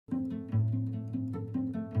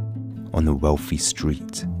on the wealthy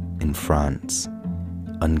street in France.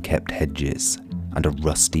 Unkept hedges and a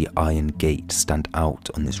rusty iron gate stand out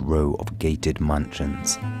on this row of gated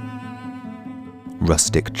mansions.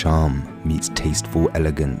 Rustic charm meets tasteful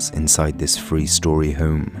elegance inside this three-storey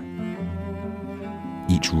home.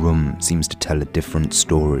 Each room seems to tell a different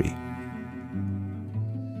story.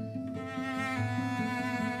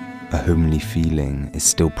 A homely feeling is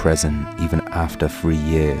still present even after 3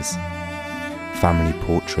 years. Family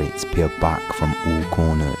portraits peer back from all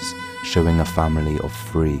corners, showing a family of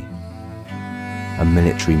 3. A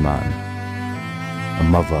military man, a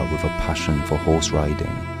mother with a passion for horse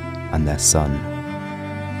riding, and their son.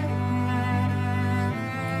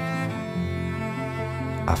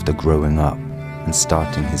 After growing up and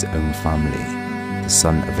starting his own family, the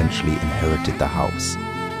son eventually inherited the house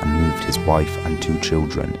and moved his wife and 2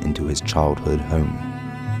 children into his childhood home,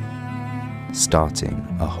 starting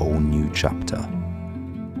a whole new chapter.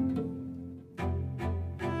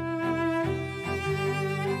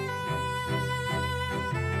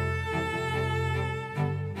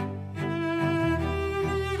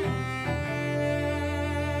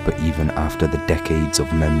 But even after the decades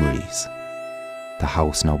of memories, the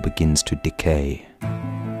house now begins to decay,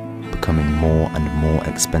 becoming more and more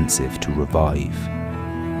expensive to revive,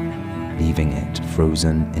 leaving it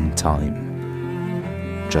frozen in time.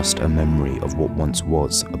 Just a memory of what once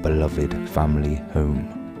was a beloved family home.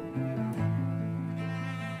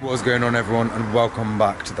 What's going on, everyone, and welcome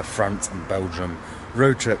back to the France and Belgium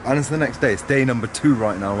road trip. And it's the next day, it's day number 2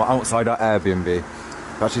 right now. We're outside our Airbnb.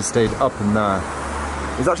 We actually stayed up in there.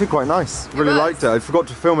 It's actually quite nice. Really liked it. I forgot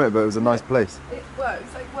to film it, but it was a nice place. It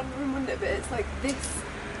works, like one room, wouldn't it? But it's like this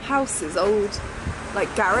house's old,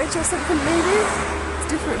 like garage or something maybe.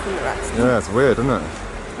 It's different from the rest. Yeah, it's weird, isn't it?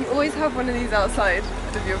 You always have one of these outside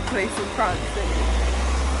of your place in France, don't you?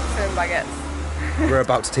 Selling baguettes. We're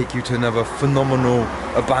about to take you to another phenomenal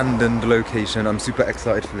abandoned location. I'm super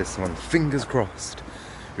excited for this one. Fingers crossed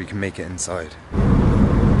we can make it inside.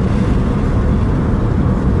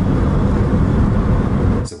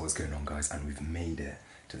 So what's going on, guys? And we've made it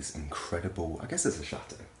to this incredible, I guess it's a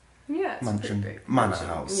chateau. Yeah, it's mansion, pretty big. manor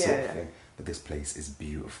house Yeah, sort of yeah. thing. But this place is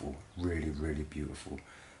beautiful, really, really beautiful.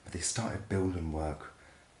 But they started building work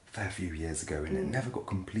a fair few years ago and it never got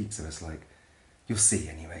complete, so it's like, you'll see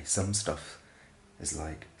anyway, some stuff is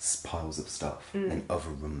like piles of stuff and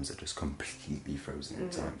other rooms are just completely frozen in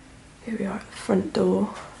time. Here we are at the front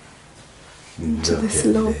door into Look this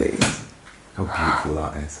at lobby. this. How beautiful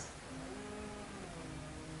that is.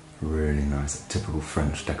 Really nice, typical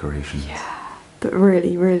French decorations. Yeah, but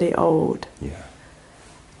really, really old. Yeah.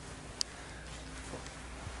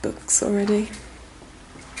 Books already.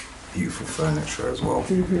 Beautiful furniture as well.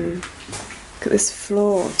 Look at this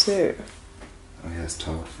floor too. Oh yeah, it's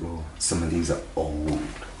tiled floor. Some of these are old.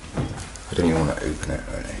 I don't even want to open it,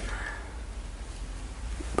 really.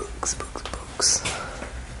 Books, books, books.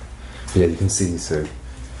 Yeah, you can see, so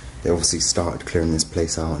they obviously started clearing this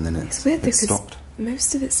place out and then It's weird it because stopped.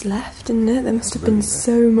 most of it's left, isn't it? There must have Really been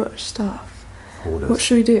so much stuff. Hoarders. What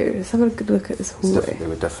should we do? Let's have a good look at this hallway. They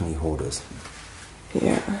were definitely hoarders.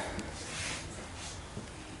 Yeah.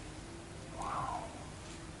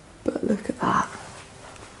 But look at that.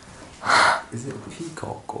 Is it a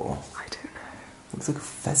peacock or? I don't know. Looks like a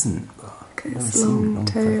pheasant, but Look I've at never its seen a long long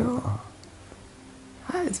feather tail. like that.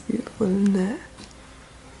 That is beautiful, isn't it?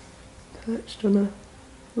 Perched on a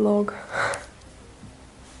log.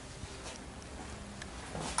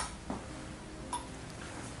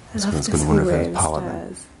 I So love it's this gonna wonder if hallway there's power then.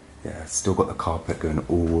 upstairs. Yeah, it's still got the carpet going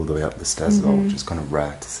all the way up the stairs as well, which is kind of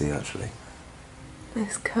rare to see actually.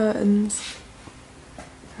 Nice curtains.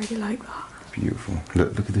 I really like that. Beautiful.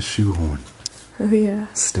 Look at the shoehorn. Oh yeah.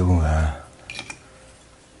 Still there.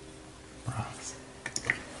 Brass.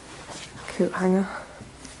 Coat hanger.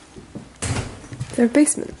 Is there a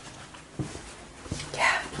basement?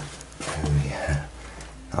 Yeah. Oh yeah.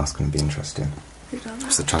 That's going to be interesting.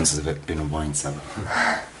 What's What's the chances of it being a wine cellar?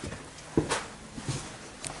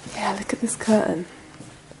 Yeah, look at this curtain.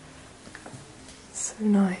 So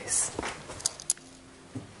nice.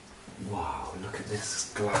 Wow, look at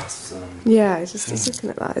this glass. Yeah, I just was looking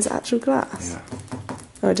at that. Is it actual glass? Yeah.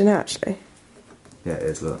 Oh, I don't know actually. Yeah, it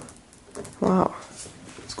is, look. Wow.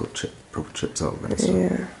 It's got proper chips out of it and stuff.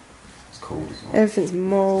 Yeah. It's cold as well. Everything's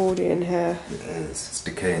mouldy in here. It is. It's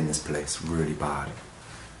decaying this place really bad.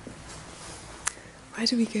 Where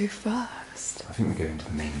do we go first? I think we go into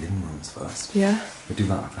the main living rooms first. Yeah? We do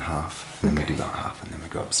that half, and then we do that half, and then we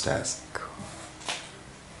go upstairs. Cool.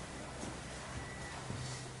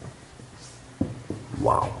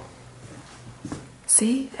 Wow.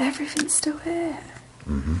 See? Everything's still here.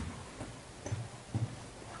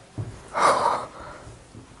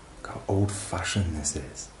 old-fashioned this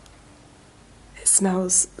is. It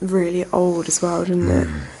smells really old as well, doesn't it?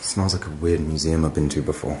 It smells like a weird museum I've been to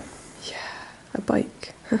before. Yeah, a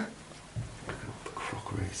bike. Look at all the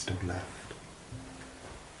crockery still left.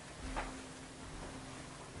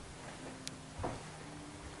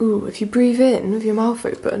 Ooh, if you breathe in with your mouth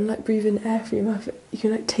open, like breathe in air through your mouth, you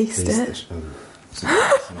can like taste it. It's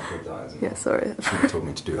not good, that, isn't it? Yeah, sorry. You should have told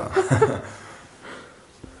me to do that.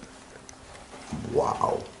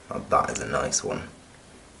 Wow, now that is a nice one.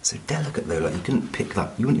 So delicate though, like you couldn't pick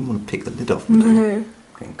that, you wouldn't even want to pick the lid off. No.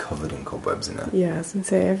 Getting covered in cobwebs in it. Yeah, I was going to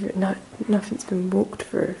say, nothing's been walked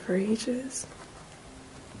through for ages.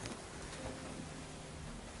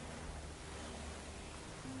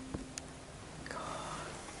 God.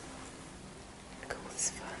 Look at all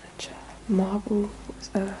this furniture. Marble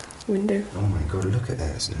window. Oh my god, look at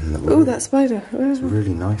this. Oh, that spider. It's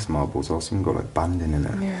really nice marbles, also even got like banding in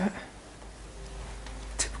it. Yeah.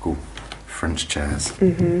 Typical French chairs.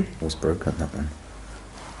 Was broken, that one.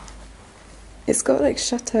 It's got like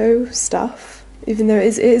chateau stuff, even though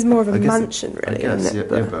it is more of a mansion, really. I guess, isn't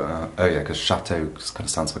it? yeah, but oh yeah, because chateau kind of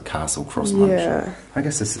stands for castle cross mansion. Yeah. I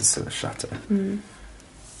guess this is still a chateau.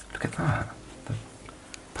 Look at that. The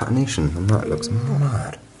patination on that looks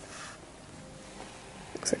mad.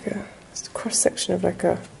 Looks like it's a cross section of like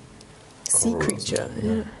a sea creature.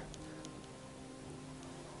 Yeah.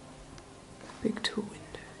 Big tall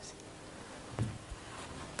windows.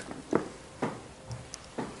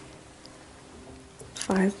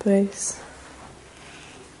 Fireplace.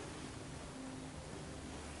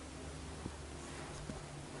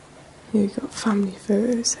 Here you've got family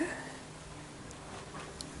photos here.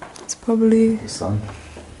 It's probably, The sun.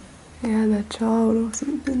 yeah, their child or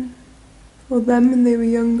something. Or them when they were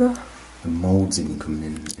younger. The moulds even coming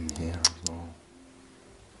in here as well.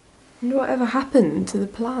 I wonder whatever happened to the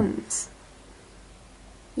plants.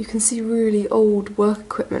 You can see really old work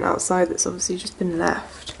equipment outside that's obviously just been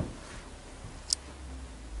left.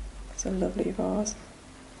 It's a lovely vase.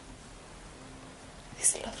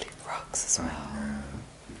 These lovely rugs as well.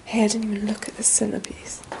 Hey, I didn't even look at the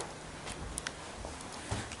centerpiece.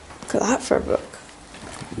 Look at that for a book.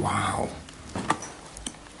 Wow.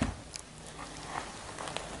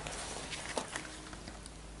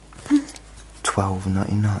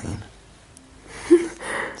 $12.99.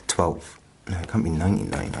 12. No, it can't be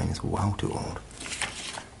 1999. It's wow too old.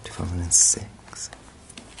 2006.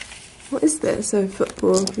 What is this? So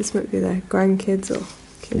football. This might be their grandkids or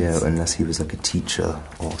kids. Yeah, unless he was like a teacher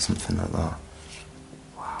or something like that.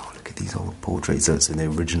 Wow, look at these old portraits. So the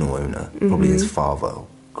original owner, probably his father or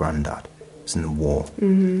granddad, was in the war.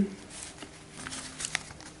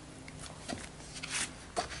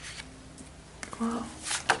 Wow.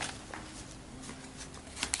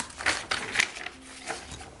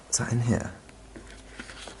 Is that in here?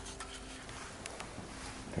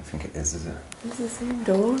 I don't think it is it? Is this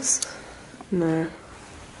indoors? No.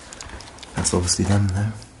 That's obviously them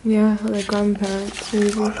though. Yeah, or their grandparents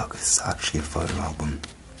maybe. Oh look, this is actually a photo album.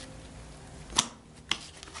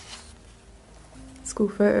 School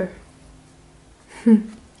photo. Look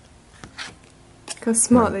how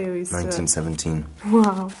smart they always 1917.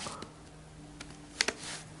 Wow.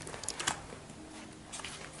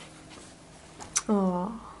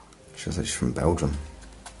 Oh. Shows like she's from Belgium.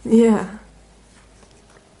 Yeah.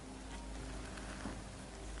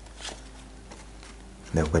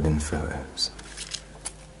 Their wedding photos.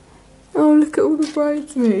 Oh, look at all the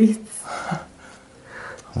bridesmaids. I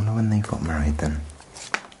wonder when they got married then.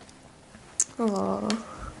 Oh.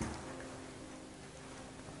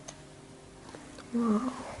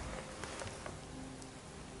 Wow.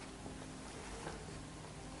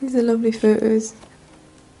 These are lovely photos.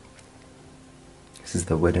 This is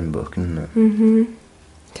the wedding book, isn't it?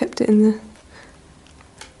 Kept it in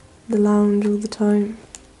the lounge all the time.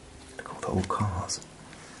 Look at all the old cars.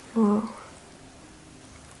 Wow.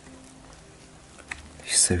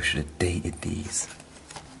 You so should have dated these.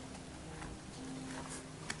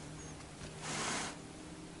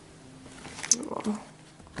 Wow.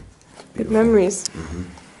 Good memories. And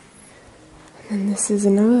then this is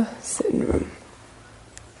another sitting room.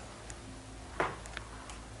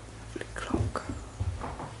 Lovely clock.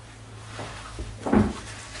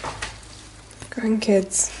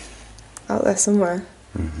 Grandkids out there somewhere.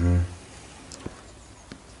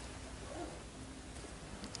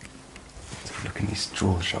 So look in these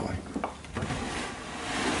drawers, shall I?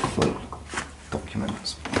 Full of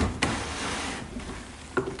documents.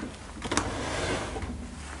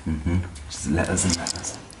 Just letters and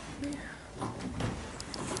letters.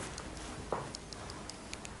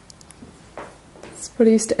 It's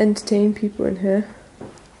probably used to entertain people in here.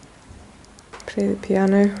 Play the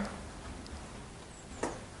piano.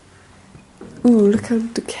 Ooh, look how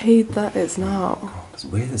decayed that is now. God, it's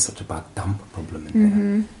weird there's such a bad damp problem in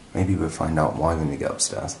here. Maybe we'll find out why when we get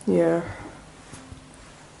upstairs. Yeah.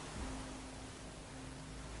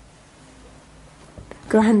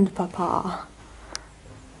 Grandpapa.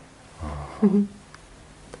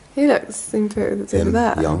 Hey, look, the same photo that's over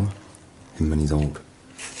there. Young, him when he's old.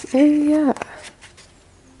 Oh, yeah.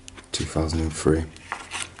 2003.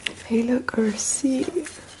 Hey, look, a receipt.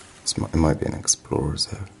 It might be an Explorer's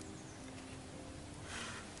though.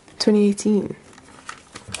 2018.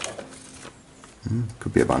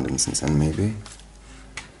 Could be abandoned since then, maybe.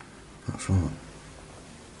 Not sure.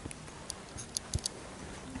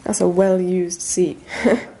 That's a well-used seat.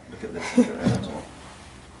 Look at this.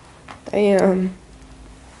 Damn.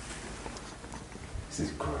 This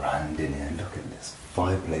is grand in here. Look at this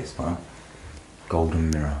fireplace, man. Golden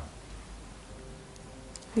mirror.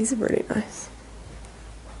 These are really nice.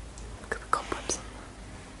 Look at the cobwebs.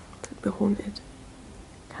 It's like the haunted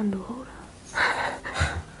candle holder.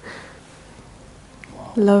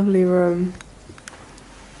 Wow. Lovely room.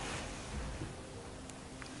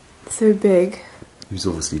 So big. He was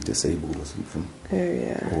obviously disabled or something. Oh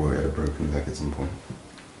yeah. Or had a broken leg at some point.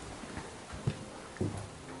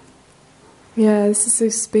 Yeah, this is so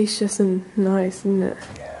spacious and nice, isn't it?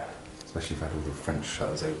 Yeah. Especially if I had all the French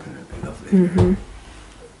shutters open, it'd be lovely.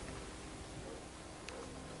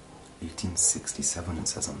 1867 it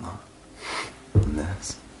says on that. And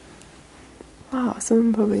this. Wow,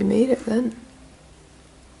 someone probably made it then.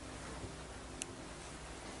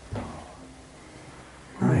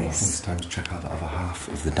 I think Nice. it's time to check out the other half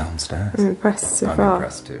of the downstairs. I'm impressed so I'm far.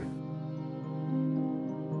 impressed too.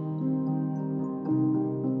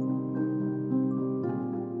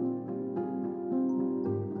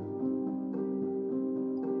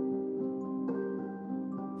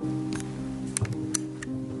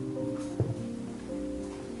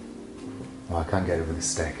 Oh, I can't get over the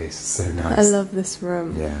staircase, it's so nice. I love this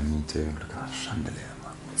room. Yeah, me too. Look at that chandelier,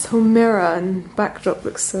 man. This whole mirror and backdrop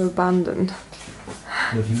looks so abandoned.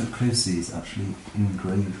 If you look closely, it's actually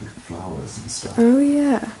engraved with flowers and stuff. Oh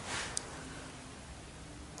yeah.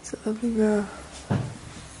 It's a lovely mirror.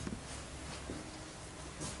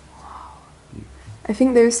 I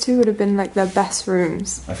think those two would have been like their best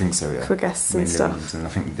rooms I think so, yeah. for guests and Main stuff. living rooms, and I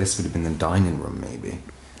think this would have been the dining room, maybe.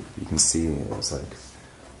 You can see it was like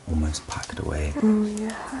almost packed away Oh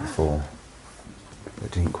yeah. before.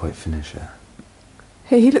 It didn't quite finish it.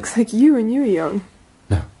 Hey, he looks like you when you were young.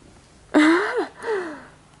 No.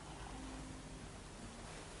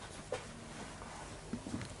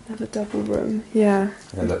 Another double room. Yeah.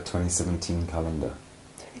 Yeah, look, 2017 calendar.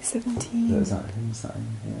 2017. Is that who's that in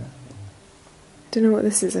here? Don't know what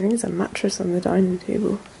this is. I think it's a mattress on the dining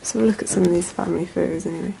table. So we'll look at some of these family photos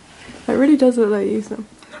anyway. It really does look like you, Sam.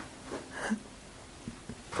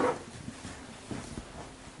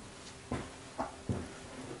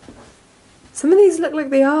 Some of these look like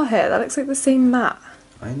they are here. That looks like the same mat.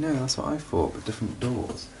 I know, that's what I thought, but different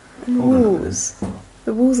doors. And Hold on a minute. walls.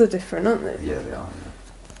 The walls are different, aren't they? Yeah, they are.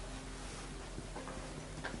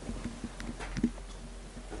 Yeah.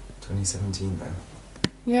 2017 then.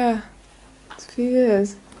 Yeah. It's a few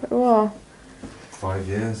years. Quite a while. 5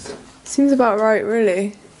 years. Seems about right,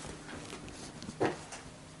 really.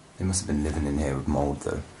 They must have been living in here with mould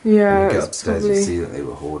though. Yeah, When you get it's upstairs, probably you see that they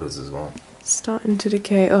were hoarders as well. starting to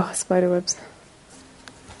decay. Oh, spiderwebs.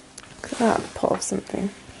 Look at that pot of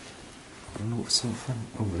something. I don't know what sort of furniture.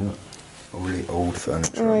 Oh, look. Oh, really old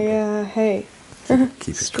furniture. Oh yeah, hey. Keep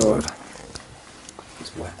it Straw. covered.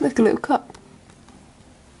 It's wet. Look, a little cup.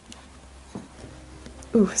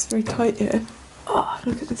 Ooh, it's very tight here. Oh,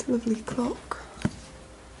 look at this lovely clock.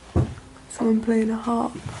 Someone playing a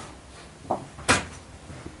harp.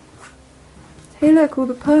 Hey look, all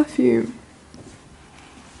the perfume.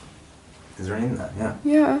 Is there any in there? Yeah.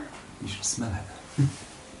 Yeah. You should smell it.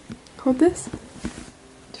 Hold this.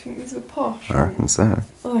 Do you think these are posh? I reckon so.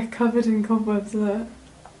 Oh, they're covered in cobwebs there.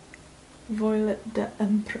 Violet de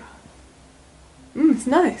Emperor. It's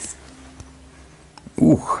nice.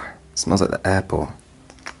 Ooh, smells like the airport.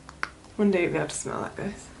 One day you'll be able to smell that,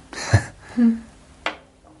 guys.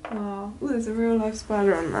 Wow. Ooh, there's a real life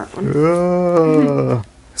spider on that one.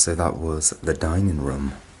 So that was the dining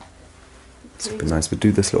room. Super nice. We'll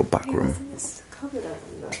do this little back Hey, room. wasn't this covered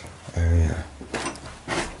under? Oh yeah.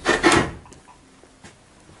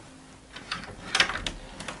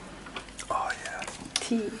 Oh yeah.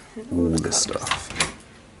 Tea. and All the the cups. stuff.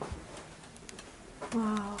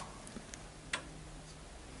 Wow.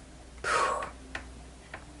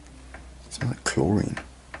 Smells like chlorine.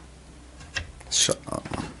 Shut up.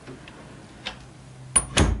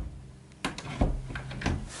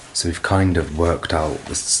 So we've kind of worked out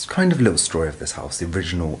this kind of little story of this house. The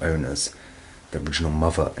original owners, the original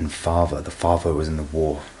mother and father. The father was in the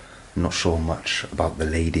war. I'm not sure much about the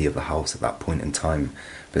lady of the house at that point in time,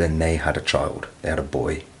 but then they had a child. They had a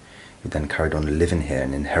boy who then carried on living here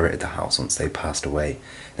and inherited the house once they passed away.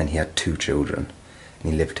 Then he had 2 children,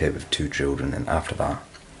 and he lived here with 2 children. And after that,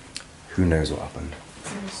 who knows what happened?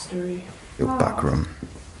 Story. Your back room.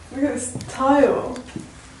 Look at this tile.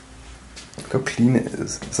 Look how clean it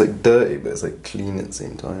is. It's like dirty, but it's like clean at the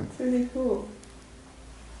same time. It's really cool.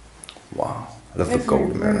 Wow. I love the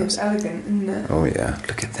gold mirrors. It's elegant, isn't it? Oh yeah,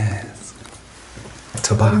 look at this.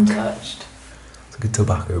 Tobacco. Untouched. It's like a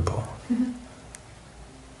tobacco bar. No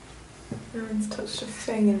one's touched a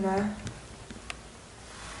thing in there.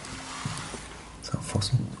 Is that a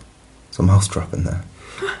fossil? There's a mousetrap in there.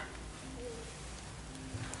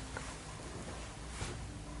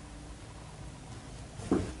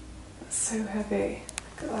 It's so heavy.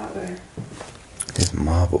 Look at that though. It is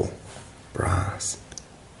marble. Brass.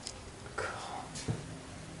 God.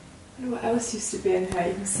 I wonder what else used to be in here.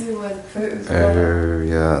 You can see where the photos are. Oh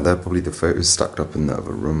yeah, they're probably the photos stacked up in the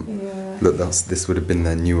other room. Yeah. Look, this would have been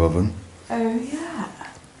their new oven. Oh yeah.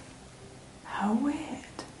 How weird.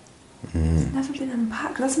 It's never been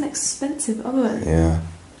unpacked. That's an expensive oven. Yeah.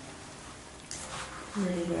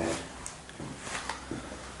 Really weird.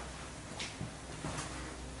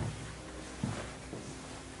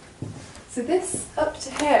 So this up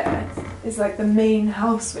to here is like the main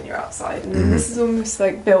house when you're outside, and then this is almost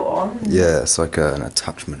like built on. Yeah, it's like an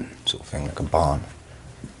attachment sort of thing, like a barn.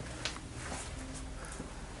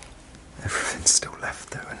 Everything's still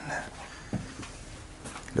left though, isn't there?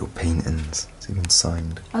 Little paintings. It's even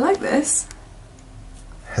signed. I like this.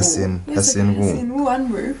 Hessian wall. Hessian wall and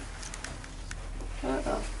roof. I like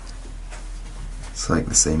that. It's like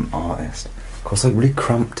the same artist. Of course, like really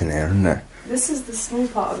cramped in here, isn't it? This is the small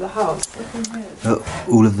part of the house. Look in here. Look,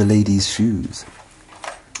 all of the ladies' shoes.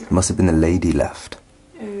 It must have been the lady left.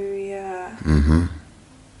 Oh yeah. Mm-hmm.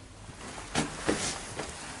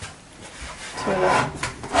 Toilet.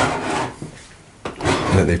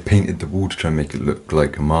 Look, they've painted the wall to try and make it look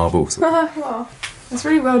like a marble. So. Wow. That's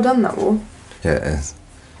really well done, that wall. Yeah, it is.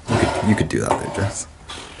 You could do that though, Jess.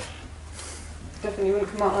 Definitely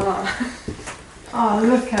wouldn't come out like that. Oh,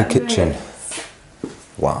 look at The kitchen. this.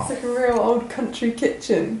 Wow. It's like a real old country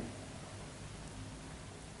kitchen.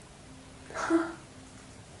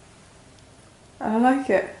 I like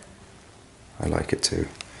it. I like it too.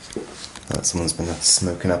 Someone's been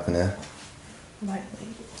smoking up in here. Lightly.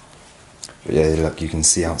 But yeah, look, you can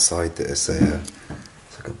see outside that it's like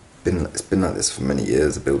it's been like this for many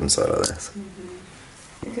years, a building site like this.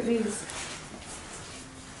 Look at these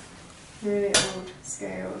really old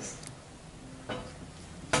scales.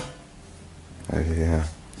 Oh yeah.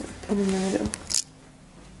 Pin in the middle.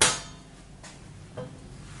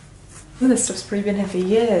 Well, this stuff's probably been here for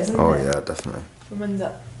years, hasn't Oh it? yeah, definitely. From when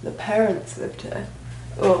the parents lived here.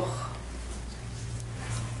 Ugh.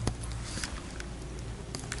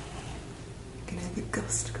 You can hear the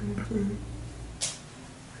gust coming through.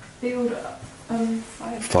 The old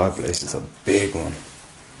fireplace. Fireplace is a big one.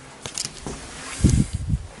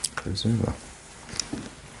 Goes over.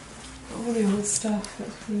 All the old stuff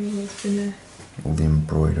that's probably always been there. All the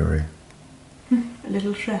embroidery. A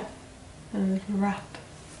little chef and a little rat.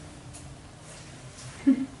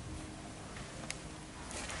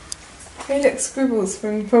 Hey, look, scribbles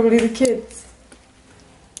from probably the kids.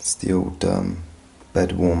 It's the old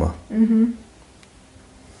bed warmer. Mm-hmm.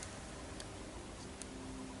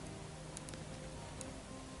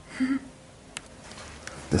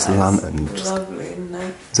 This lantern. Lovely, isn't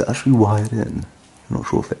it? Is it actually wired in? I'm not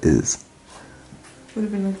sure if it is. Would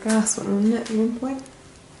have been a gas one, wouldn't it, at one point?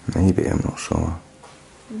 Maybe, I'm not sure.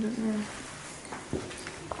 I don't know.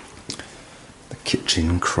 The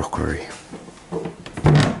kitchen crockery.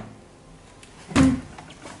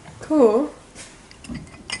 Cool.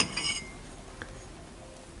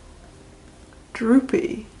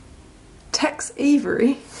 Droopy. Tex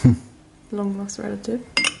Avery. Long lost relative.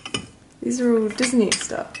 These are all Disney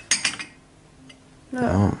stuff.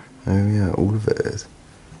 No. Oh yeah, all of it is.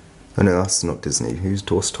 Oh no, that's not Disney. Who's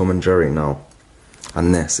Tom and Jerry now?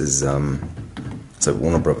 And this is it's like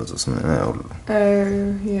Warner Brothers or something. Oh,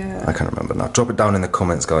 yeah. I can't remember now. Drop it down in the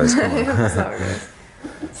comments, guys. Come on. Sorry.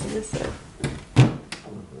 So this is.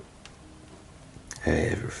 Hey,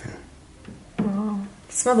 everything. Wow. You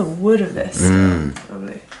can smell the wood of this.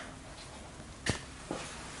 Lovely.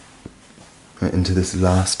 Right, into this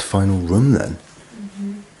last final room then.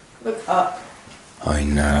 Look up. I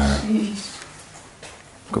know. Sheesh.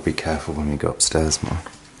 Got to be careful when we go upstairs,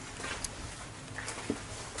 Mark.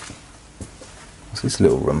 What's this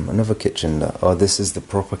little room? Another kitchen there. Oh, this is the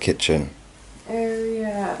proper kitchen. Oh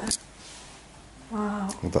yeah. Wow.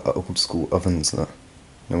 With the old school ovens there.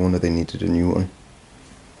 No wonder they needed a new one.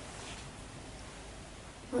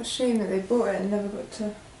 What a shame that they bought it and never got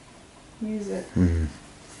to use it.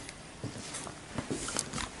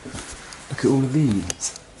 Look at all of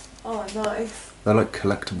these. Oh, nice. They're like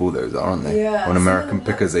collectible those, aren't they? Yeah. On American some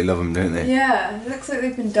Pickers, they love them, don't they? Yeah, it looks like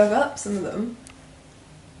they've been dug up, some of them.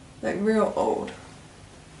 Like real old.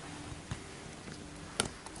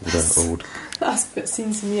 They're old. That's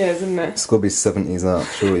seen some years, isn't it? It's got to be 70s art,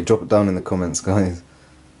 surely. Drop it down in the comments, guys.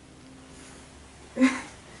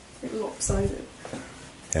 It's lopsided.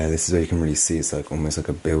 Yeah, this is where you can really see it's like almost like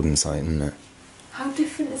a building site, isn't it? How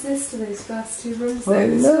different is this to those first two rooms I though?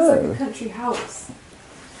 This know. feels like a country house.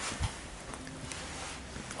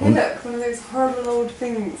 Hey look, one of those horrible old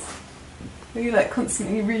things where you like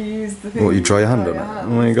constantly reuse the thing. What, you dry your hand on it? Oh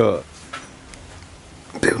my god.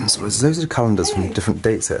 Building supplies. Those are calendars from different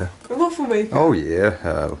dates here. A waffle maker. Oh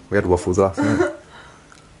yeah, we had waffles last night.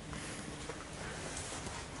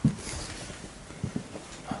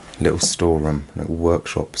 Little storeroom, little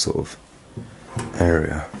workshop sort of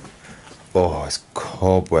area. Oh, it's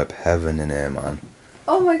cobweb heaven in here, man.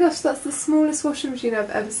 Oh my gosh, that's the smallest washing machine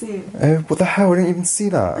I've ever seen. What the hell? I didn't even see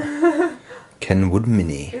that. Kenwood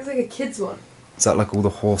Mini. It was like a kid's one. Is that like all the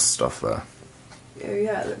horse stuff there? Oh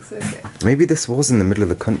yeah, it looks like it. Maybe this was in the middle of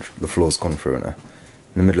the country. The floor's gone through in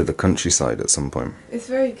the middle of the countryside at some point. It's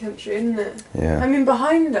very country, isn't it? Yeah. I mean,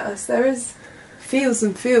 behind us there is fields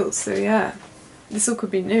and fields, so yeah. This all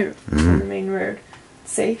could be new on the main road.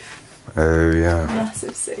 Safe. Oh yeah.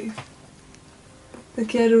 Massive safe.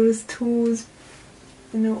 Look at all his tools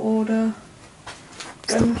in order.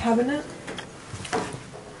 Gun cabinet.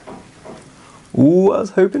 Ooh, I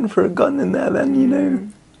was hoping for a gun in there then, you know.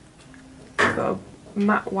 Got a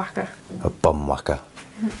mat whacker. A bum whacker.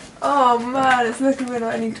 Oh man, it's looking we're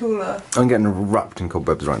not any taller. I'm getting wrapped in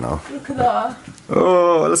cobwebs right now. Look at that.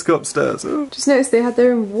 Oh, let's go upstairs. Oh. Just noticed they had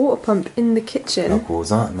their own water pump in the kitchen. How cool was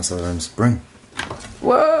that? Must have their own spring.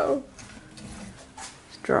 Whoa!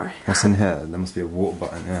 It's dry. What's in here? There must be a water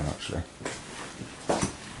button here, actually.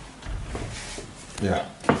 Yeah.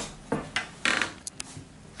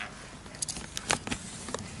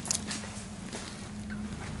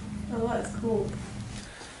 Oh, that's cool.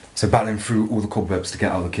 So battling through all the cobwebs to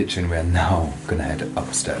get out of the kitchen, we are now gonna head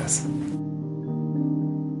upstairs.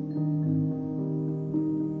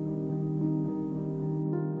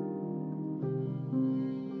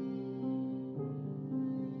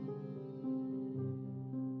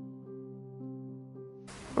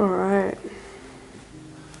 Alright.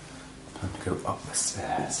 Time to go up the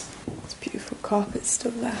stairs. It's beautiful carpet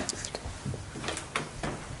still left.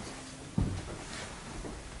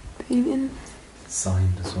 Painting.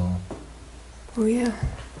 Signed as well. Oh yeah.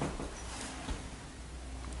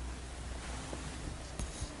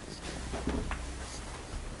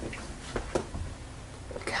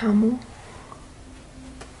 Camel.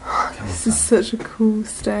 This is such a cool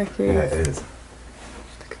staircase. Yeah, it is.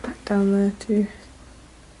 Look back down there too.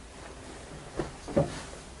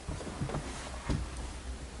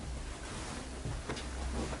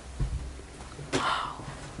 Wow.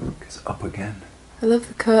 Goes up again. I love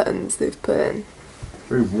the curtains they've put in.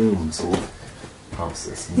 Very warm sort of house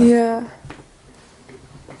this, isn't it? Yeah.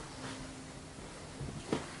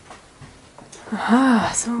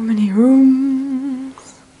 Ah, so many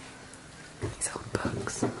rooms. These old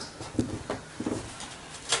books.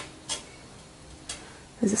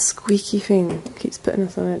 There's a squeaky thing keeps putting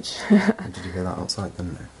us on edge. Did you hear that outside,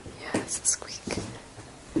 didn't it? Yeah, it's a squeak.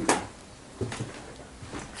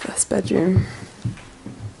 First bedroom.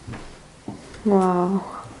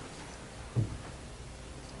 Wow.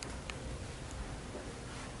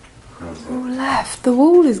 All left. The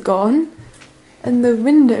wall is gone and the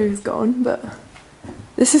window is gone, but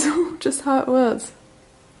this is all just how it was.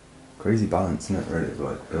 Crazy balance, isn't it, really?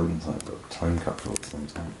 Like building site, but time capsule at the same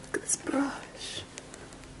time. Look at this brush.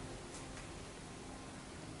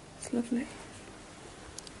 It's lovely.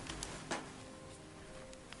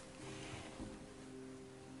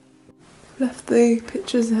 Left the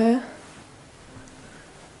pictures here.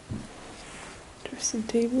 Dressing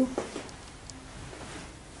table.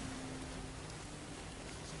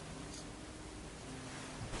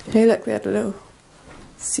 Hey look, they had a little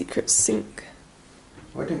secret sink.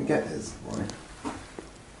 What I didn't get is why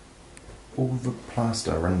all the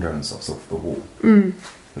plaster render and stuff's off the wall.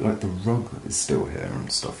 But like the rug is still here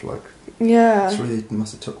and stuff like. Yeah. Surely they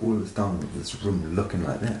must have took all of this down with this room looking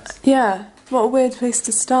like this. Yeah. What a weird place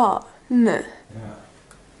to start, isn't it? Yeah.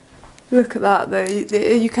 Look at that though,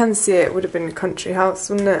 you can see it would have been a country house,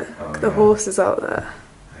 wouldn't it? Oh, Look at the yeah. horses out there.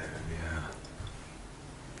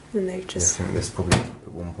 Yeah. And they've just... I think this probably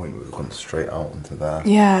at one point would have gone straight out into there.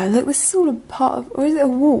 Yeah, look, this is all a part of... Or is it a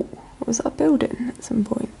wall? Or was that a building at some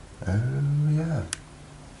point? Oh, yeah.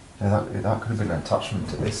 Yeah, that could have been an attachment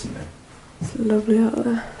to this, you know. It's lovely out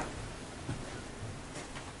there.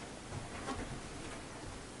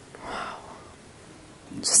 Wow.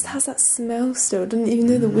 It just has that smell still, doesn't it? Even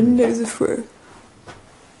though the windows are through.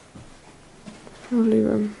 Lovely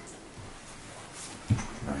room.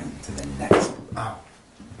 Right, into the next... Ow!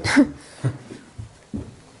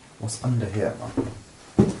 What's under here, man?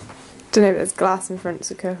 Don't know if there's glass in front,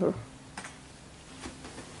 so careful.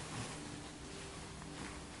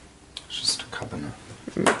 It's just a cabinet.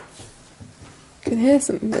 You can hear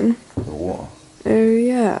something. The water. Oh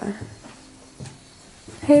yeah.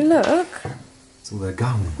 Hey look! It's all their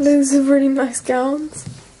gowns. Loads of really nice gowns.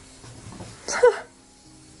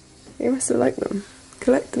 You must have liked them.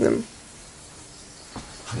 Collecting them.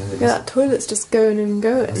 Yeah, Yeah, that toilet's just going and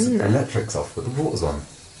going, isn't the it? electric's off, but the water's on.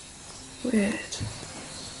 Weird.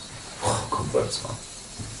 Oh, cobwebs, man.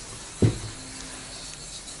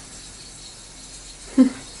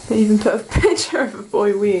 They even put a picture of a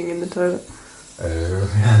boy weeing in the toilet. Oh,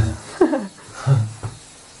 yeah.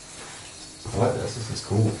 I like this. This is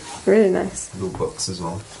cool. Really nice. Little books as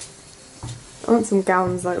well. I want some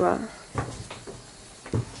gowns like that.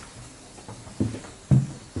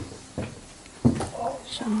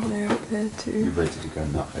 Chandelier up there You too. ready to go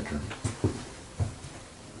in that bedroom?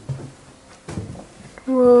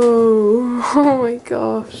 Whoa! Oh my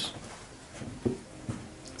gosh.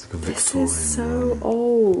 It's like a This Victorian is so room.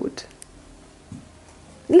 old.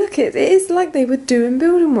 Look, it is like they were doing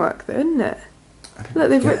building work though, isn't it? Look,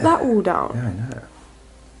 they've ripped that all down. Yeah, I know.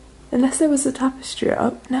 Unless there was a tapestry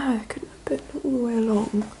up. No, it couldn't have been all the way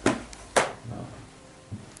along. No.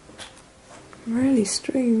 Really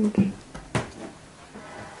strange.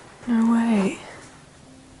 No way.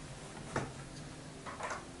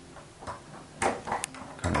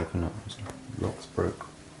 Can't open up. Lock's broke.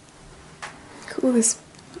 Look at all this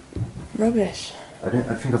rubbish. I don't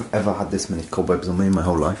think I've ever had this many cobwebs on me in my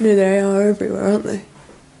whole life. No, they are everywhere, aren't they?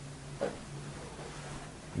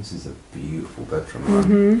 This is a beautiful bedroom,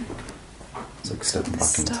 man. It's like stepping back in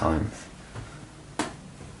Stuff. time.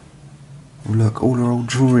 Oh, look, all her old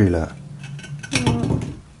jewellery, look. Oh.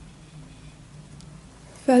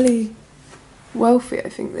 Fairly wealthy, I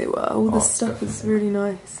think they were. All this stuff is definitely. really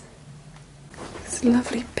nice. It's a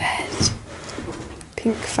lovely bed.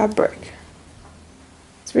 Pink fabric.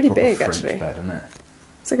 It's really Proper big, French actually. bed, isn't it?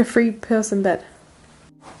 It's like a 3-person bed.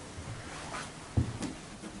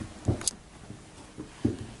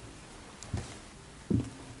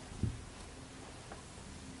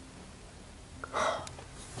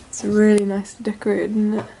 It's really nicely decorated,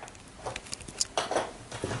 isn't it?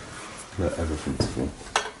 Look, everything's full.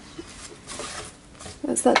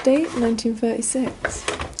 What's that date? 1936.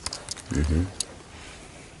 Mm-hmm.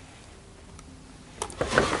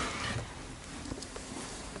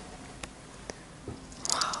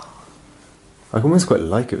 I almost quite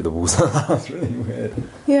like it with the walls like that. It's really weird.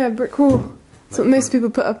 Yeah, brick wall. That's what most people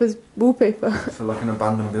put up as wallpaper. For like an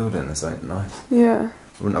abandoned building, it's like nice. Yeah,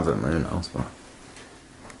 I wouldn't have it in my own house, but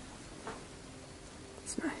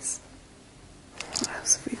it's nice. What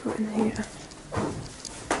else have we got in here?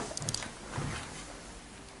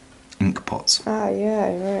 ink pots. Ah,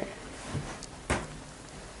 yeah, right.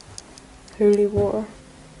 Holy water.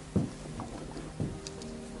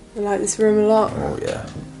 I like this room a lot. Oh yeah,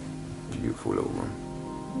 beautiful little room.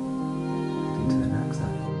 Into the next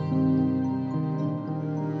then.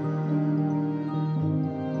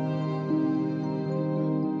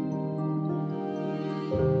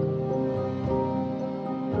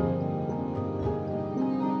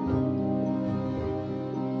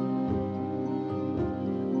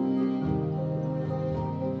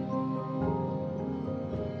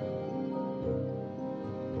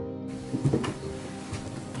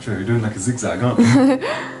 Sure, you're doing like a zigzag, aren't you? Look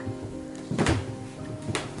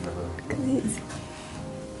at these.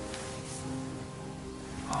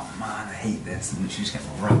 Oh man, I hate this. And you just get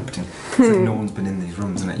wrapped. And it's like no one's been in these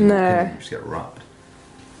rooms, and you walk in No. and you just get wrapped.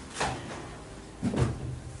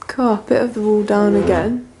 Carpet of the wall down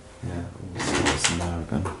again. Yeah, what's in there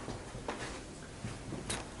again?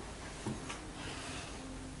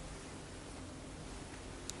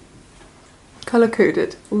 Colour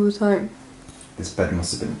coded all the time. This bed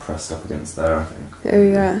must have been pressed up against there, I think. Oh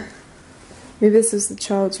yeah. Maybe this is the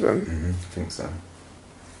child's room. I think so.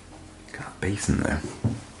 Got a basin there.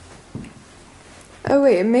 Oh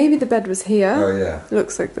wait, maybe the bed was here. Oh yeah.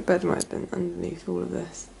 Looks like the bed might have been underneath all of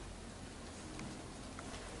this.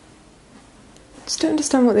 Just don't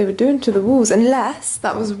understand what they were doing to the walls, unless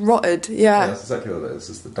that was rotted. Yeah, Yeah. that's exactly what it is.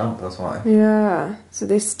 It's the damp, that's why. Yeah. So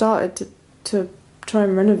they started to try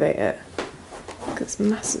and renovate it. Look at this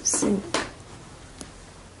massive sink.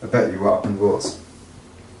 I bet you what happened was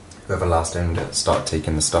whoever last owned it started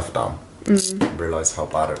taking the stuff down and realised how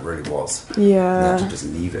bad it really was. And they had to Yeah. just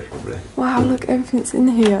leave it, probably. Wow, look, everything's in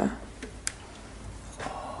here.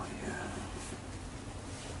 Oh, yeah.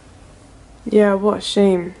 Yeah, what a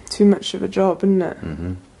shame. Too much of a job, isn't it?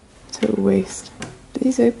 Mm-hmm. Total waste. Are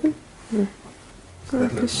these open? No.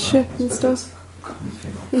 Like a ship and stuff.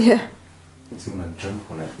 Yeah. Makes you want to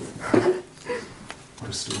jump on it.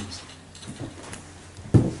 Crystals.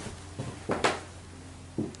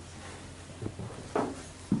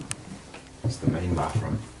 It's the main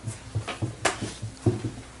bathroom.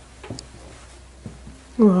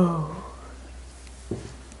 Whoa.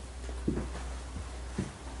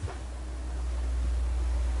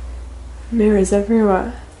 Mirrors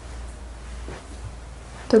everywhere.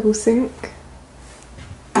 Double sink.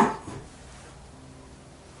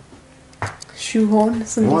 Shoehorn,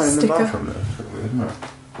 somebody's Why in the sticker. bathroom though? It's weird, isn't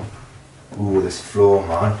it? Ooh, this floor,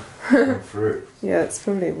 man. Go through it. Yeah, it's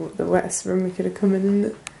probably the wettest room we could have come in, isn't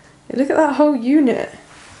it? Hey, look at that whole unit.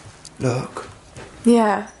 Look.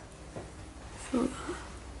 Yeah.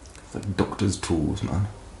 It's like doctor's tools, man.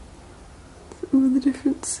 All the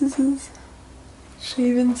different scissors.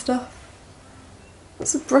 Shaving stuff.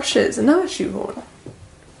 Lots of brushes. Another shoehorn.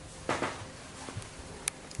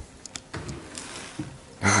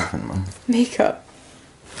 Everything, man. Makeup.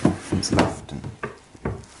 Everything's left and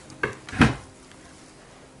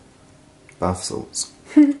bath salts.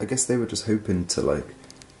 I guess they were just hoping to like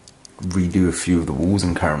redo a few of the walls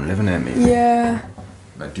and carry on living here, maybe. Yeah.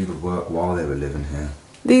 Like do the work while they were living here.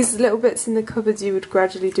 These little bits in the cupboards you would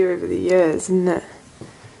gradually do over the years, isn't it?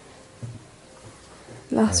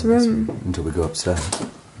 Last Yeah, room. until we go upstairs.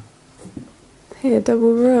 Here,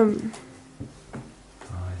 double room.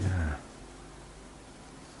 Oh yeah.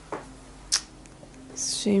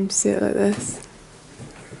 It's a shame to see it like this.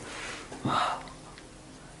 Wow.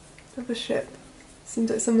 Of a ship. Seems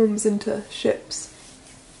like someone was into ships.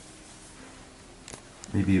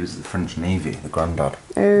 Maybe it was the French Navy, the granddad.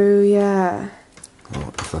 Oh yeah.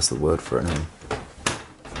 Oh, if that's the word for it now.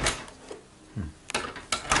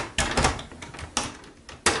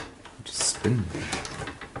 Just spin.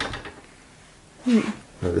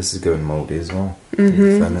 Oh, this is going mouldy as well.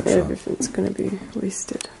 Furniture. Everything's gonna be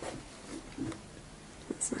wasted.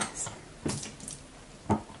 That's nice.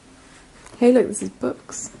 Hey look, this is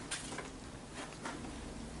books.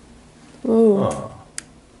 Whoa.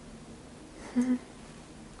 Oh.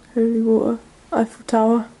 Holy water. Eiffel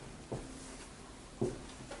Tower.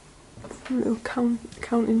 A little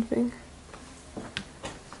counting thing.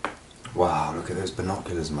 Wow, look at those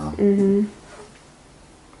binoculars, man.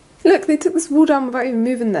 Look, they took this wall down without even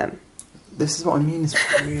moving them. This is what I mean, it's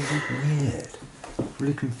really weird.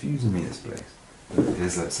 Really confusing me, this place.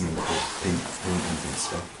 There's like some cool paintings and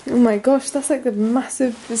stuff. Oh my gosh, that's like the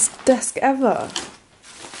massivest desk ever.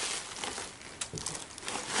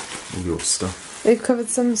 All your stuff. They've covered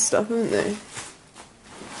some stuff, haven't they?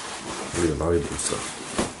 Really valuable stuff.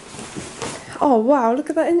 Oh wow, look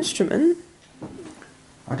at that instrument.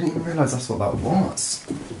 I didn't even realise that's what that was.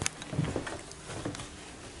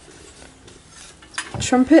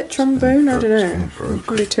 Trumpet, trombone, I don't know. It's been broke. I'm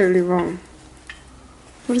probably totally wrong.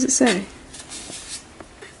 What does it say?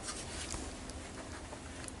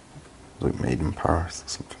 Like made in Paris or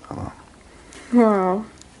something like that. Wow.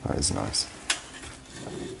 That is nice.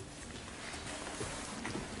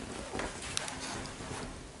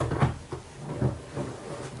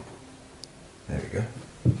 There we go.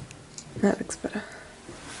 That looks better.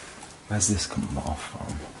 Where's this come off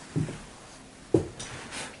from?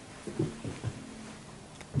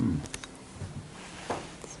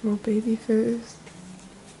 More baby photos.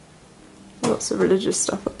 Lots of religious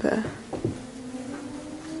stuff up here.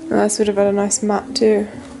 Oh, this would have had a nice mat too.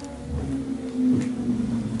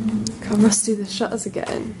 Look how rusty the shutters are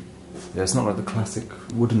getting. Yeah, it's not like the classic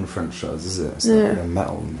wooden French shutters, is it? It's Yeah. like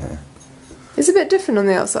metal in here. It's a bit different on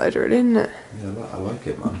the outside, really, isn't it? Yeah, I like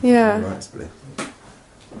it, man. Yeah. Really nice, really.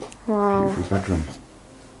 Wow. Beautiful bedroom.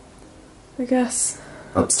 I guess.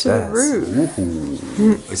 Upstairs. To the roof.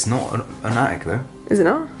 Ooh. It's not an attic though. Is it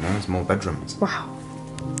not? No, it's more bedrooms. Wow.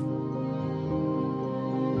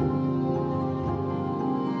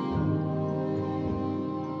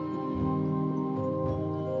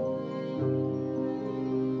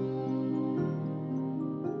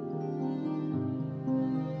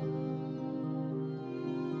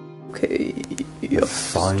 Okay. The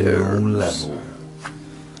final level.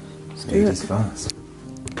 do Ladies it. first.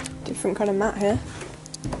 Do different kind of mat here.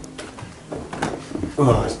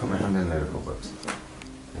 Oh, I just put my hand in there, cobwebs.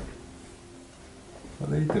 What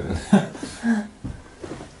are they doing?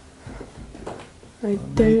 I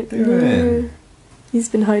don't know. He's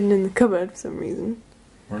been hiding in the cupboard for some reason.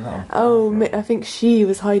 Oh, I think she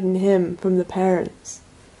was hiding him from the parents.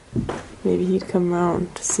 Maybe he'd come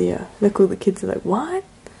round to see her. Look, all the kids are like, what?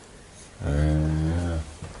 Yeah.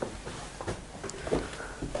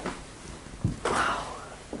 Wow.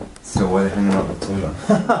 So why are they hanging out the toilet?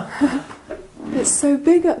 It's so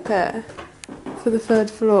big up there for the 3rd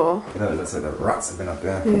floor. No, it looks like the rats have been up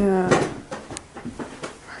there. Yeah.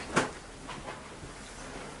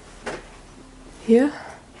 Here?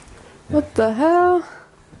 What the hell?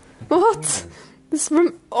 What? This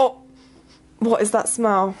room. Oh! What is that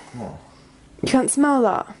smell? What? You can't smell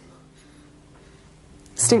that.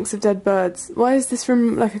 Stinks of dead birds. Why is this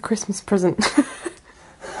room like a Christmas present?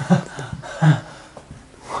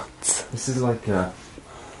 What? This is like a...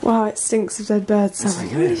 Wow, it stinks of dead birds. It's Oh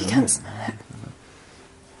my weird, god, you can't smell it.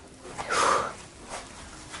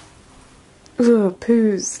 Ugh,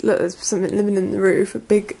 poos. Look, there's something living in the roof. A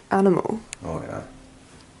big animal. Oh yeah.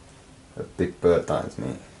 A big bird, that is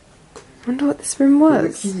me. I wonder what this room was.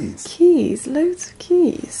 Look at the keys. Keys. Loads of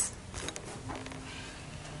keys.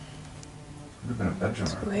 Would have been a bedroom.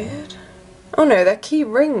 That's weird. Oh no, they're key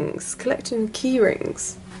rings. Collecting key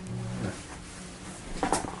rings.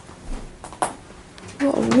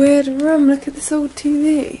 What a weird room. Look at this old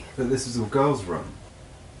TV. But this is a girl's room.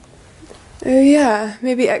 Oh yeah,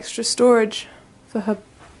 maybe extra storage for her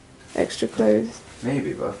extra clothes.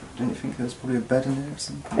 Maybe, but don't you think there's probably a bed in there or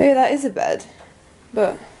something? Oh, that is a bed.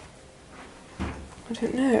 But I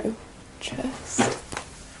don't know. Chest.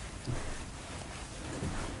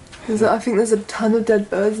 I think there's a ton of dead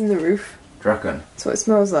birds in the roof. Do you reckon? That's what it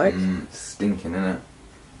smells like. Stinking, innit?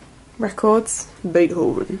 Records.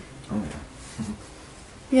 Beethoven. Oh yeah.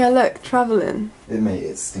 Yeah, look, travelling.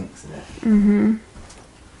 It stinks in it. Mm-hmm.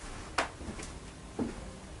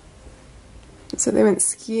 So they went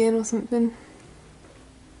skiing or something.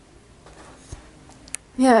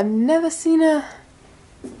 Yeah, I've never seen a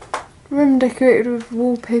room decorated with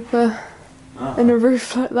wallpaper and a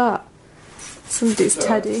roof like that. Somebody's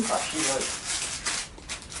teddy. Actually, like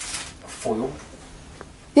foil.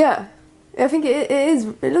 Yeah, I think it is.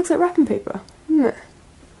 It looks like wrapping paper, doesn't it?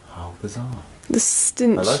 How bizarre. The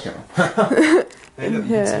stench. I like it. Hey, look, you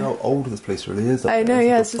can see how old this place really is. I know,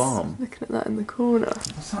 yeah, it's the just farm. looking at that in the corner.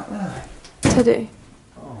 What's that there? Teddy.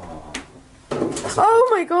 Oh. Oh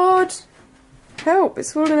my god! Help,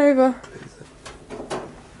 it's falling over.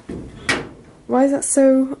 Why is that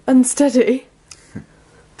so unsteady?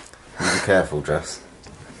 Be careful, Jess.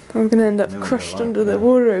 I'm gonna end up No, crushed right, under the yeah.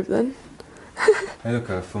 wardrobe then. Hey, look,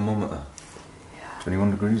 a thermometer. Yeah.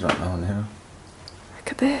 21 degrees right now in here.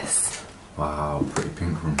 Look at this. Wow, pretty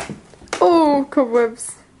pink room. Oh,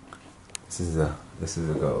 cobwebs. This is a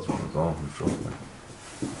girl's room as well, I'm sure.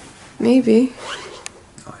 Maybe.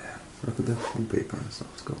 Oh yeah. Look at the wallpaper and stuff.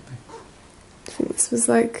 It's got to be. I think this was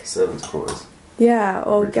like. Servants' quarters. Yeah,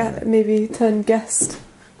 or Originally. maybe turn guest.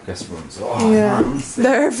 Guest rooms. Oh, Yeah. man.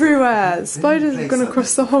 They're everywhere. Spiders have place gone like across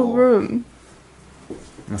this the whole before. room.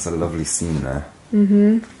 That's a lovely scene there.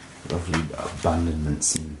 Mm-hmm. Lovely abandonment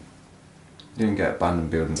scene. You don't get abandoned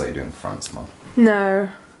buildings like you do in France, man. No.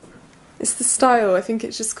 It's the style. I think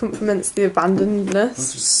it just complements the There's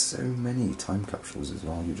abandonedness. just so many time capsules as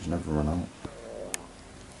well, you just never run out.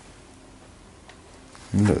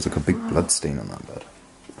 Look, there's like a big blood stain on that bed.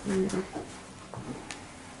 Mm.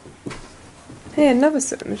 Hey, another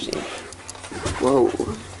sewing machine. Whoa.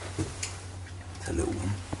 It's a little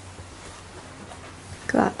one.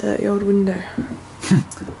 Look at that dirty old window.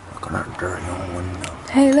 Look at that dirty old window.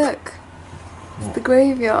 Hey, look. It's the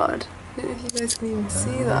graveyard. I don't know if you guys can even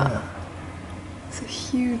see that. It's a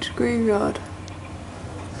huge graveyard.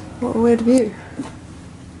 What a weird view.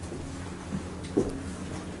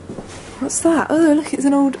 What's that? Oh, look, it's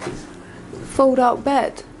an old fold-out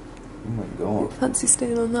bed. Oh my god. Fancy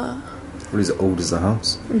staying on that. What is it, old as the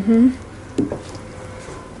house? Mm-hmm.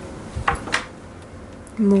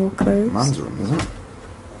 More clothes. Man's room, isn't it?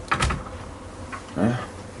 Yeah.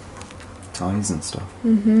 Ties and stuff.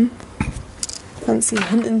 Mm-hmm. Fancy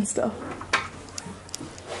hunting stuff.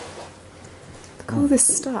 Look at all this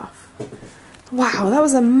stuff. Wow, that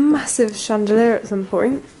was a massive chandelier at some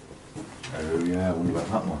point. Oh yeah, I wonder what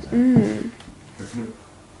that was. Mm.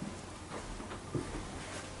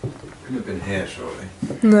 Couldn't have been here, surely.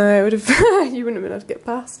 No, it would have. You wouldn't have been able to get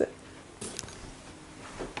past it.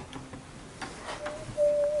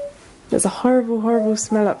 There's a horrible, horrible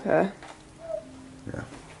smell up here. Yeah.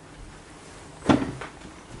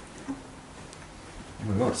 Oh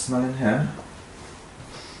my god, got a smell in here.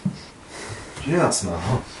 Do you know that smell?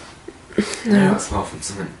 No. Yeah, that smell from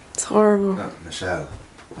something. It's horrible. Look, Michelle.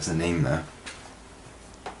 There's a name there.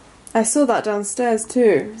 I saw that downstairs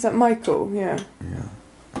too. Is that Michael? Yeah.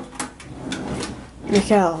 Yeah.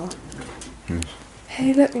 Michael. Hmm.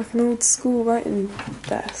 Hey, look, like an old school writing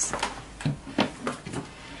desk.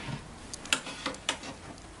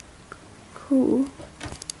 Cool.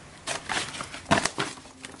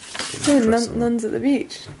 Yeah, nuns at the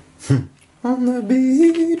beach. On the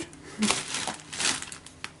beach.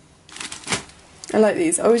 I like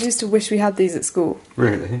these. I always used to wish we had these at school.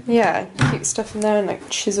 Really? Yeah, keep stuff in there and like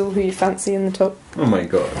chisel who you fancy in the top. Oh my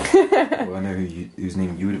god. Well, I know whose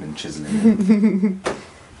name you would have been chiseling.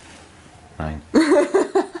 Fine.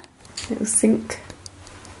 Little sink.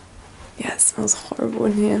 Yeah, it smells horrible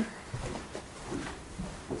in here.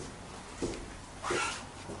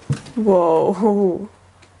 Whoa.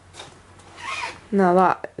 Now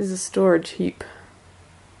that is a storage heap.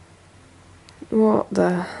 What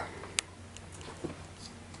the...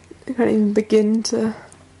 I can't even begin to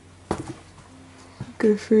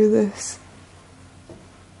go through this.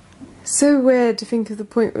 So weird to think of the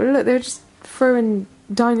point where, look, they were just throwing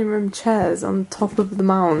dining room chairs on top of the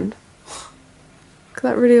mound. Look at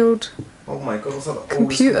that really old Oh my god, what's that? The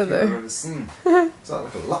computer oldest computer though. I've ever seen. It's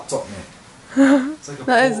like a laptop, mate. It's like a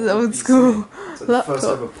That is an portable old PC. school It's like the first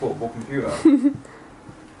laptop. ever portable computer.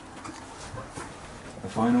 The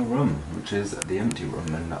final room, which is the empty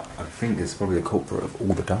room, and I think it's probably the culprit of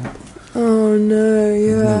all the damp. Oh no,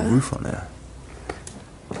 There's yeah. no roof on there.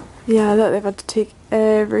 Yeah, look, they've had to take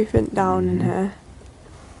everything down in here.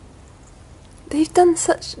 They've done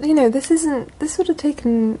such, you know, this would have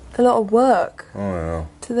taken a lot of work Oh yeah.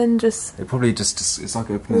 to then just... It probably just, it's like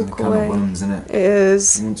opening a Walk can away. of worms, isn't it? It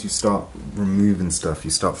is. Once you start removing stuff, you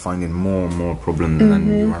start finding more and more problems, and then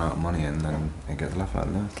you run out of money, and then it gets left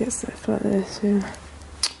like this. Gets stuff like this, yeah.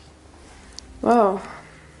 Wow.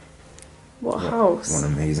 What a house. What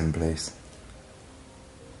an amazing place.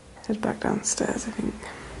 Head back downstairs, I think.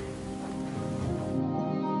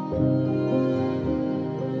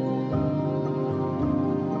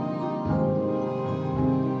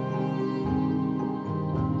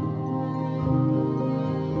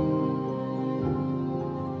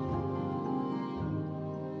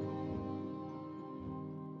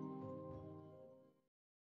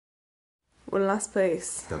 One last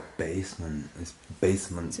place. The basement. It's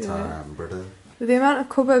basement Yeah. time, brother. With the amount of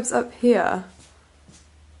cobwebs up here,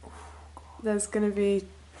 there's going to be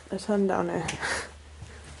a ton down here.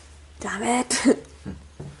 Damn it!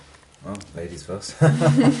 Well, ladies first.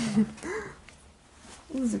 There's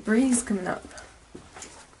a breeze coming up.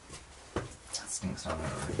 That stinks down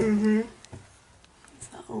there. Mm-hmm. It's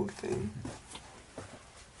that old thing.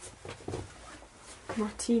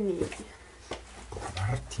 Martini.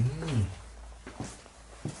 Martini.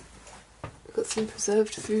 We've got some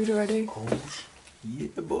preserved food already. Oh, yeah,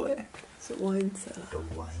 boy. It's a wine cellar. The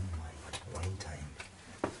wine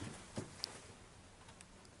time.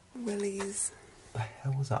 Willies. The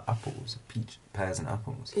hell was that? Apples? Pears and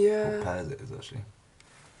apples? Yeah. What pears it is, actually.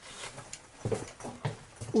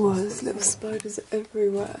 Whoa, there's little spiders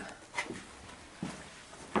everywhere.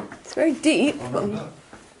 It's very deep. Oh, no.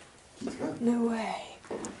 No way.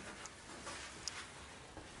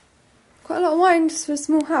 Quite a lot of wine just for a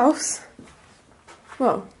small house.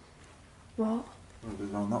 Whoa. What? Oh,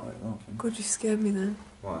 there's none that way, I think. God, you scared me then.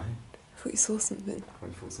 Why? I thought you saw something. I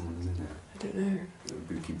thought someone was in there. I don't know. Little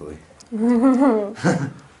bookie boy.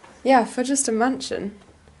 Yeah, for just a mansion.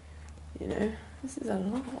 You know, this is a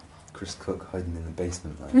lot. Chris Cook hiding in the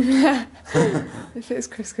basement, like. If it was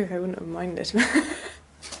Chris Cook, I wouldn't have minded.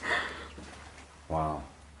 Wow.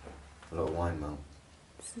 A lot of wine, Mel.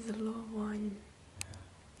 This is a lot of wine.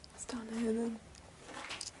 It's down here then.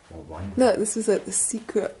 More wine? Look, this is like the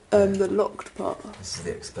secret, the locked part. This is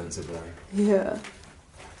the expensive line. Yeah.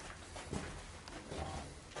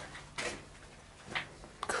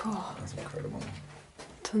 God, That's incredible.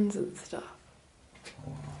 tons of stuff.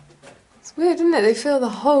 Wow. It's weird, isn't it? They fill the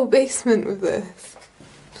whole basement with this.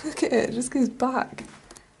 Look at it, it just goes back.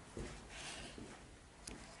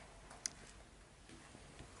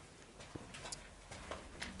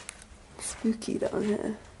 Spooky down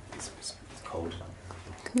here. It's cold down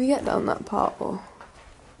here. Can we get down that part or?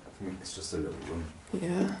 I think it's just a little room.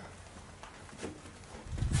 Yeah.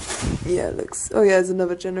 Yeah, it looks... Oh yeah, there's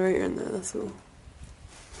another generator in there, that's all.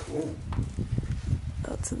 Cool.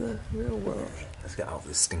 Out to the real world. Let's get out of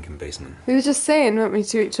this stinking basement. We were just saying, weren't we,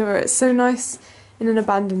 to each other, it's so nice in an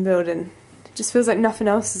abandoned building. It just feels like nothing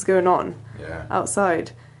else is going on Yeah.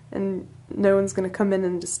 outside. And no one's going to come in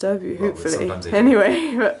and disturb you, Well, hopefully. sometimes they do.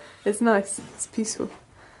 Anyway, but it's nice. It's peaceful.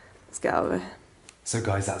 get out of here. So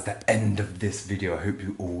guys, that's the end of this video. I hope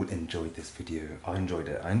you all enjoyed this video. I enjoyed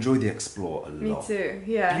it. I enjoyed the explore a lot. Me too,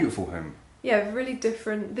 yeah. Beautiful home. Yeah, really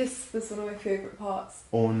different. This was one of my favourite parts.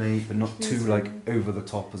 Ornate, but not too like over the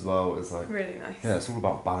top as well. It's like really nice. Yeah, it's all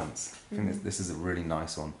about balance. I think this is a really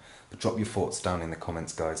nice one. But drop your thoughts down in the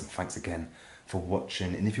comments, guys, and thanks again for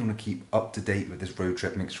watching. And if you want to keep up to date with this road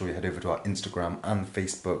trip, make sure you head over to our Instagram and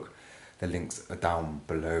Facebook. The links are down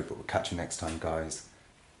below. But we'll catch you next time, guys.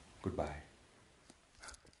 Goodbye.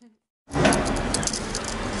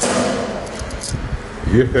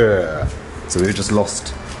 Yeah. So we were just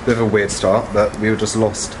lost. Bit of a weird start, but we were just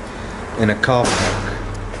lost in a car park.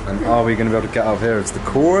 And are we going to be able to get out of here? It's the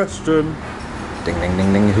question. Ding, ding,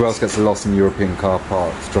 ding, ding. Who else gets lost in European car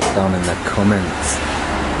parks? Drop it down in the comments.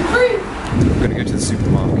 We're going to go to the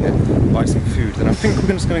supermarket, buy some food, then I think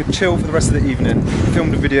we're just going to chill for the rest of the evening.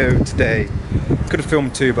 Filmed a video today. Could have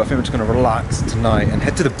filmed two, but I think we're just going to relax tonight and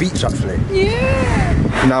head to the beach actually.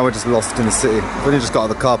 Yeah! Now we're just lost in the city. We've only just got out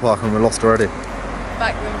of the car park and we're lost already.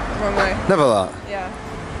 Back the wrong way. Never that. Yeah.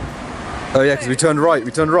 Oh yeah, because we turned right,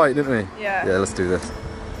 didn't we? Yeah. Yeah, let's do this.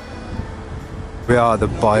 We are the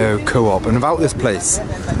Bio Co-op, and without this place,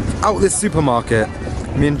 without this supermarket,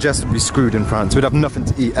 me and Jess would be screwed in France. We'd have nothing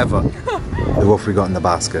to eat ever. What have we got in the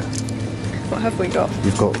basket? What have we got?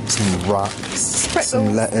 We've got some wraps, Pretzels.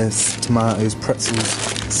 some lettuce, tomatoes, pretzels,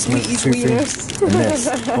 Sweeties, fufu, wieners. and this.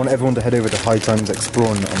 I want everyone to head over to High Times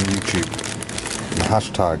Exploring on YouTube. The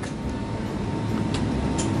hashtag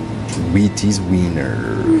Wheaties Wiener.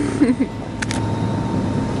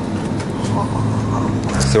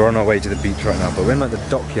 So we're on our way to the beach right now, but we're in like the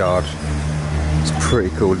dockyard. It's pretty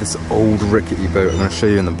cool. This old rickety boat. I'm going to show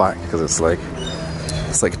you in the back because it's like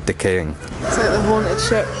decaying. It's like the haunted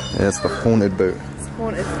ship. Yeah, it's the haunted boat. It's a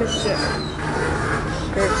haunted fish ship.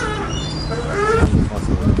 Great.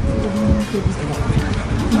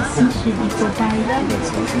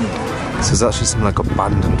 So there's actually some like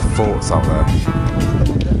abandoned forts out there.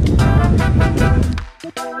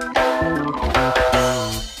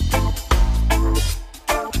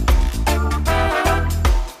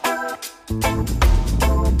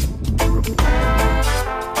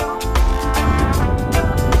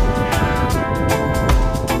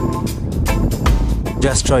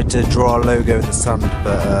 Just tried to draw a logo in the sand,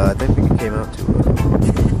 but I don't think it came out too well.